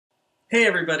Hey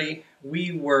everybody,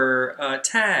 we were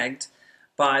tagged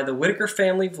by the Whitaker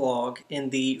Family Vlog in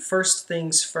the First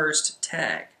Things First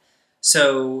tag.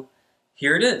 So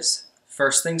here it is.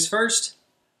 First things first,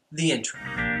 the intro.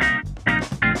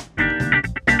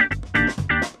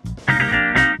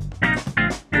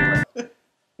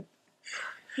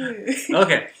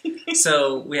 Okay,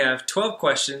 so we have 12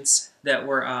 questions that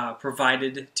were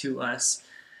provided to us,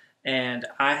 and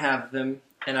I have them.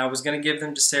 And I was going to give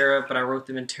them to Sarah, but I wrote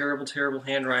them in terrible, terrible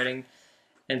handwriting,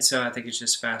 and so I think it's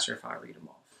just faster if I read them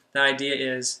off. The idea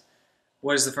is,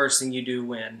 what is the first thing you do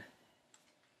when?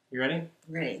 You ready?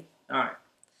 Ready. All right.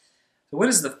 So what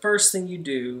is the first thing you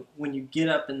do when you get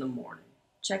up in the morning?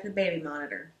 Check the baby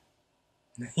monitor.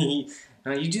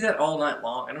 Now, you do that all night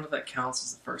long. I don't know if that counts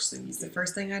as the first thing you It's do. the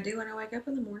first thing I do when I wake up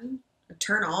in the morning. I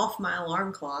turn off my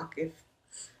alarm clock if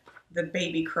the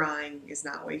baby crying is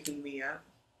not waking me up.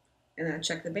 And then I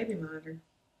check the baby monitor.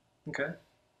 Okay.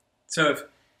 So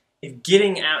if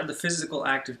getting out, the physical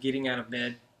act of getting out of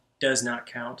bed does not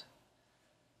count,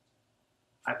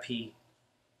 I pee.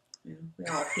 Yeah, we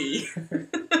all pee.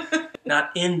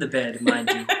 Not in the bed,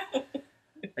 mind you.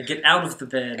 I get out of the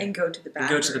bed And go to the bathroom. and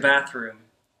go to the bathroom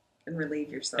And relieve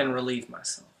yourself. and relieve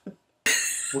myself.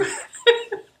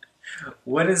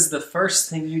 What is the first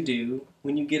thing you do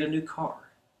when you get a new car?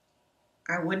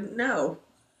 I wouldn't know.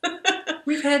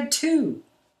 We've had two.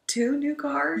 2 new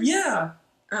cars? Yeah.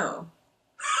 Oh.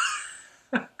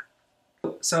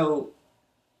 So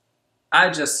I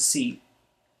adjust the seat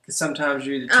because sometimes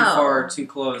you're either too far or too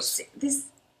close.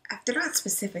 They're not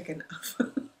specific enough.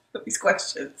 These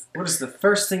questions. What is the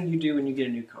first thing you do when you get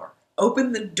a new car?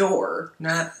 Open the door.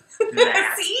 Not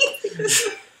that.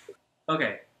 See?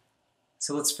 Okay.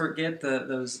 So let's forget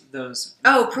those.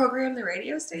 Oh, program the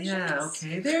radio stations? Yeah.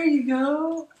 Okay. There you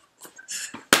go.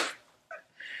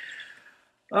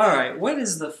 All right. What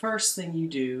is the first thing you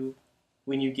do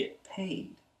when you get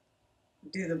paid?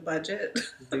 Do the budget.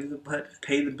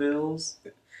 Pay the bills.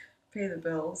 Pay the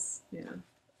bills. Yeah.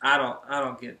 I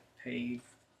don't get paid.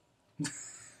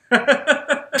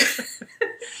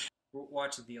 We're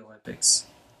watching the Olympics.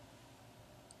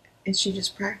 Is she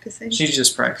just practicing? She's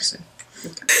just practicing.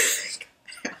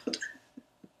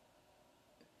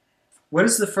 What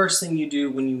is the first thing you do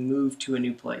when you move to a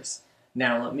new place?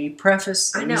 Now, let me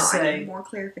preface. I need more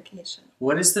clarification.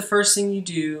 What is the first thing you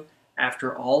do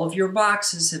after all of your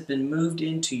boxes have been moved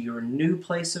into your new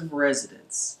place of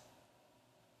residence?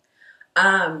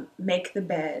 Make the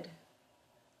bed.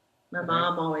 My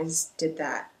mom always did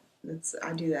that.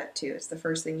 I do that too. It's the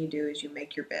first thing you do is you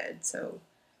make your bed. So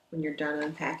when you're done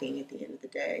unpacking at the end of the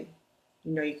day,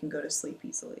 you know you can go to sleep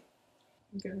easily.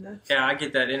 Good enough? Yeah, I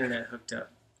get that internet hooked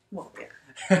up. Well,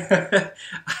 yeah.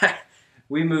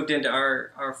 We moved into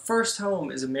our first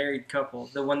home as a married couple,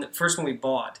 first one we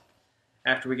bought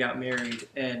after we got married,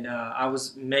 and I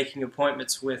was making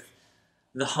appointments with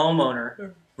the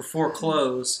homeowner before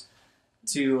close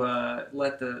to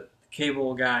let the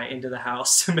cable guy into the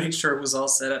house to make sure it was all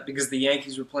set up because the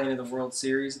Yankees were playing in the World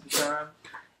Series at the time,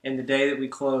 and the day that we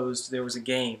closed, there was a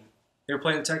game. They were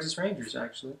playing the Texas Rangers,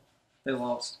 actually. They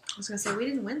lost. I was going to say, we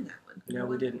didn't win that one. No,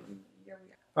 we didn't. Yeah,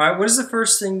 we All right, what is the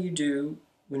first thing you do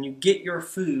when you get your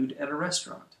food at a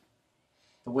restaurant?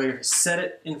 The waiter has set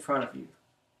it in front of you.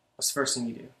 What's the first thing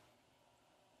you do?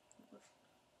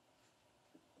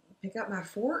 Pick up my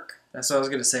fork. That's what I was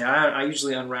going to say. I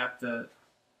usually unwrap If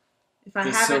I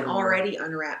the haven't silverware. already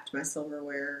unwrap my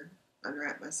silverware.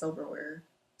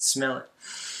 Smell it.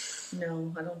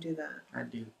 No, I don't do that. I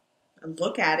do. I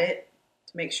look at it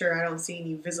to make sure I don't see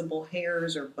any visible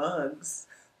hairs or bugs,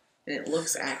 and it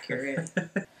looks accurate.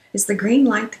 Is the green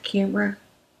light the camera?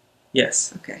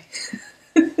 Yes. Okay.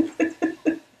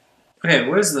 Okay,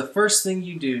 what is the first thing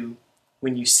you do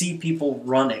when you see people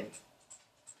running?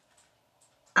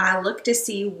 I look to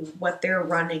see what they're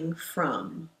running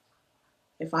from,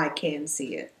 if I can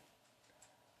see it.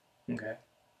 Okay.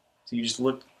 So you just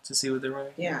look to see what they're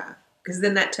running? Yeah, because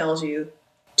then that tells you,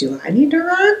 do I need to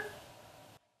run?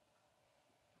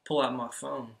 Pull out my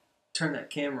phone. Turn that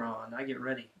camera on. I get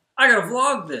ready. I gotta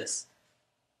vlog this.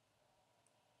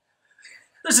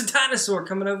 There's a dinosaur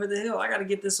coming over the hill. I gotta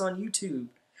get this on YouTube.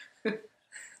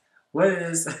 What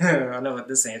is... I know what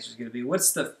this answer is gonna be. What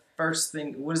is the first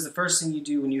thing you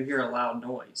do when you hear a loud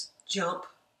noise? Jump.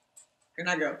 And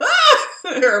I go, ah!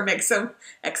 Or make some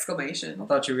exclamation. I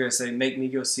thought you were gonna say, make me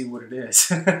go see what it is.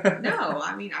 No,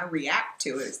 I mean, I react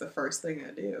to it. It's the first thing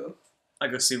I do. I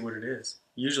go see what it is.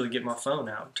 Usually get my phone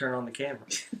out and turn on the camera.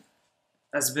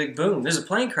 That's a big boom. There's a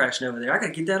plane crashing over there. I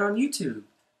gotta get that on YouTube.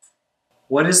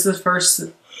 What is the first...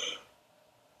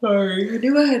 Sorry, I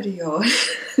knew I had to yawn.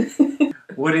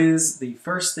 What is the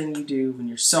first thing you do when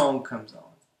your song comes on?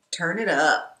 Turn it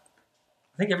up.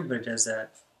 I think everybody does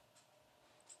that.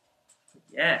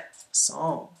 Yeah,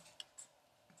 song.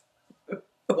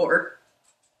 Or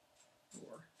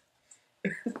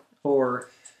Or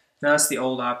no, that's the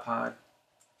old iPod.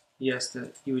 Yes,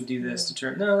 you would do this to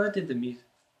turn. No, that did the music.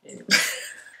 Anyway.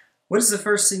 What is the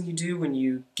first thing you do when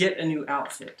you get a new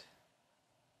outfit?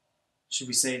 Should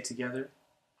we say it together?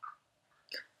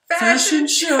 Fashion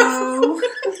show.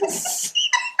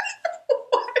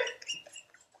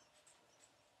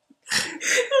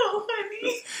 Oh,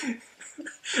 honey.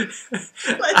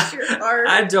 Bless your heart.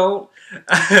 I don't.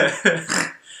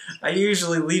 I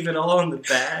usually leave it all in the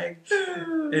bag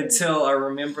until I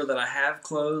remember that I have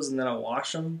clothes, and then I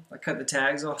wash them. I cut the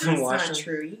tags off and wash them. That's not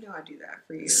true. You know I do that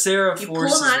for you. Sarah you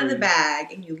forces pull them out me. of the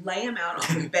bag and you lay them out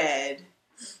on the bed,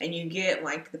 and you get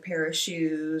like the pair of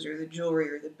shoes or the jewelry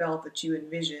or the belt that you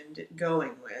envisioned it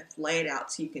going with. Lay it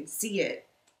out so you can see it,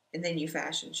 and then you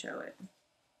fashion show it.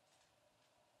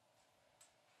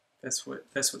 That's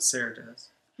what Sarah does.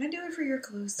 I do it for your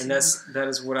clothes too. And that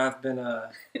is what I've been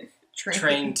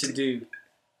trained to do.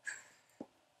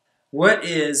 What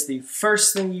is the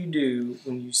first thing you do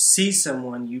when you see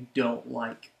someone you don't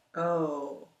like?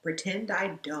 Oh, pretend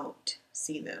I don't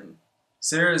see them.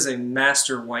 Sarah is a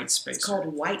master white spacer. It's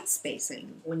called white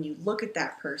spacing. When you look at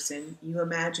that person, you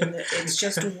imagine that it's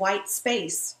just a white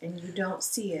space and you don't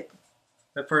see it.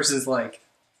 That person's like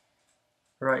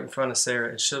right in front of Sarah,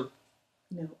 and she'll...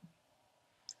 No.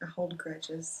 I hold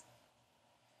grudges.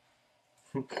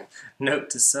 Note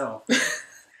to self.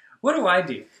 What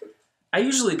do? I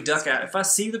usually duck out. If I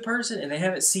see the person and they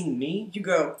haven't seen me, You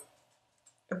go.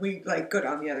 And we like go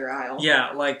down the other aisle.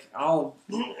 yeah, like I'll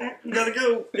gotta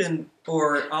go,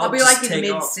 or I'll be just like in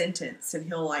take off. mid-sentence and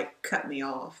he'll like cut me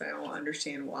off and I won't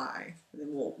understand why. And then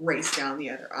we'll race down the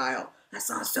other aisle. I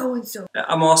saw so-and-so.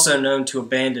 I'm also known to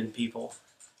abandon people.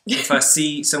 If I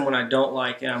see someone I don't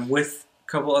like and I'm with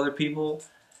a couple other people,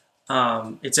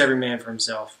 it's every man for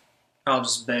himself. I'll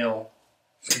just bail,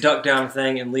 duck down a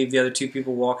thing, and leave the other two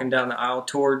people walking down the aisle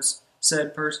towards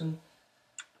said person.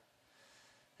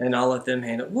 And I'll let them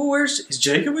handle it. Well, is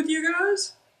Jacob with you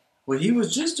guys? Well, he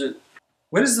was just a...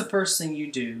 What is the first thing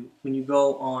you do when you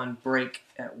go on break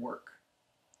at work?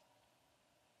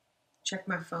 Check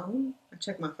my phone? I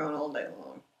check my phone all day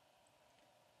long.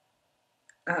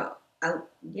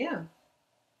 Yeah.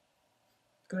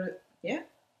 Yeah.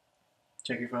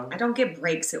 Check your phone? I don't get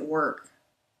breaks at work.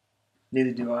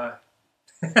 Neither do I.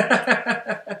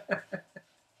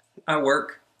 I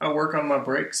work on my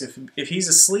breaks. If he's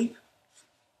asleep,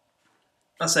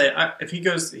 I'll say if he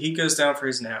goes down for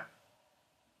his nap.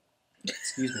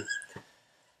 Excuse me.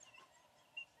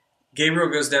 Gabriel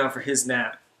goes down for his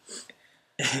nap,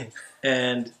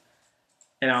 and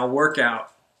I'll work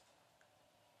out,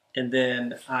 and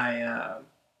then I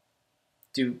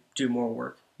do more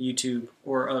work, YouTube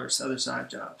or other side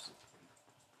jobs.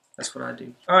 That's what I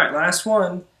do. All right, last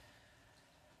one.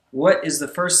 What is the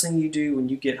first thing you do when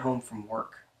you get home from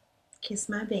work? Kiss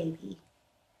my baby.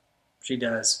 She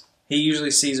does. He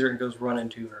usually sees her and goes running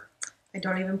to her. I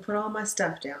don't even put all my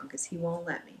stuff down because he won't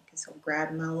let me. Because he'll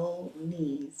grab my little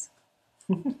knees.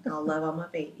 I'll love on my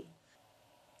baby.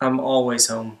 I'm always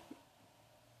home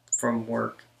from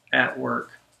work, at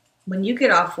work. When you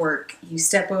get off work, you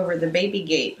step over the baby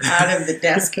gate out of the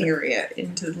desk area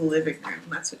into the living room.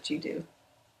 That's what you do.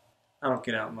 I don't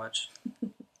get out much.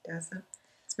 Doesn't?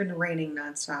 It's been raining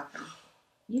nonstop.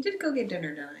 You did go get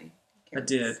dinner tonight. I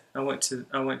did. I went to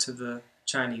the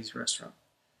Chinese restaurant.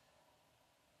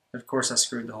 Of course, I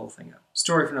screwed the whole thing up.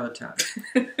 Story for another time.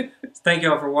 Thank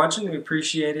you all for watching. We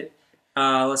appreciate it.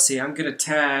 Let's see. I'm gonna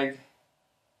tag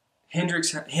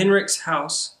Henrik's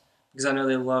house because I know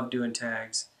they love doing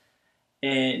tags,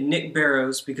 and Nick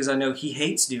Barrows because I know he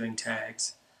hates doing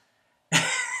tags.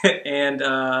 And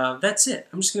that's it.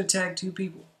 I'm just gonna tag 2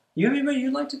 people. You have anybody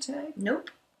you'd like to tag?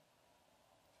 Nope.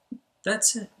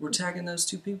 That's it. We're tagging those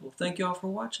 2 people. Thank you all for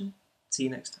watching. See you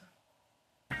next time.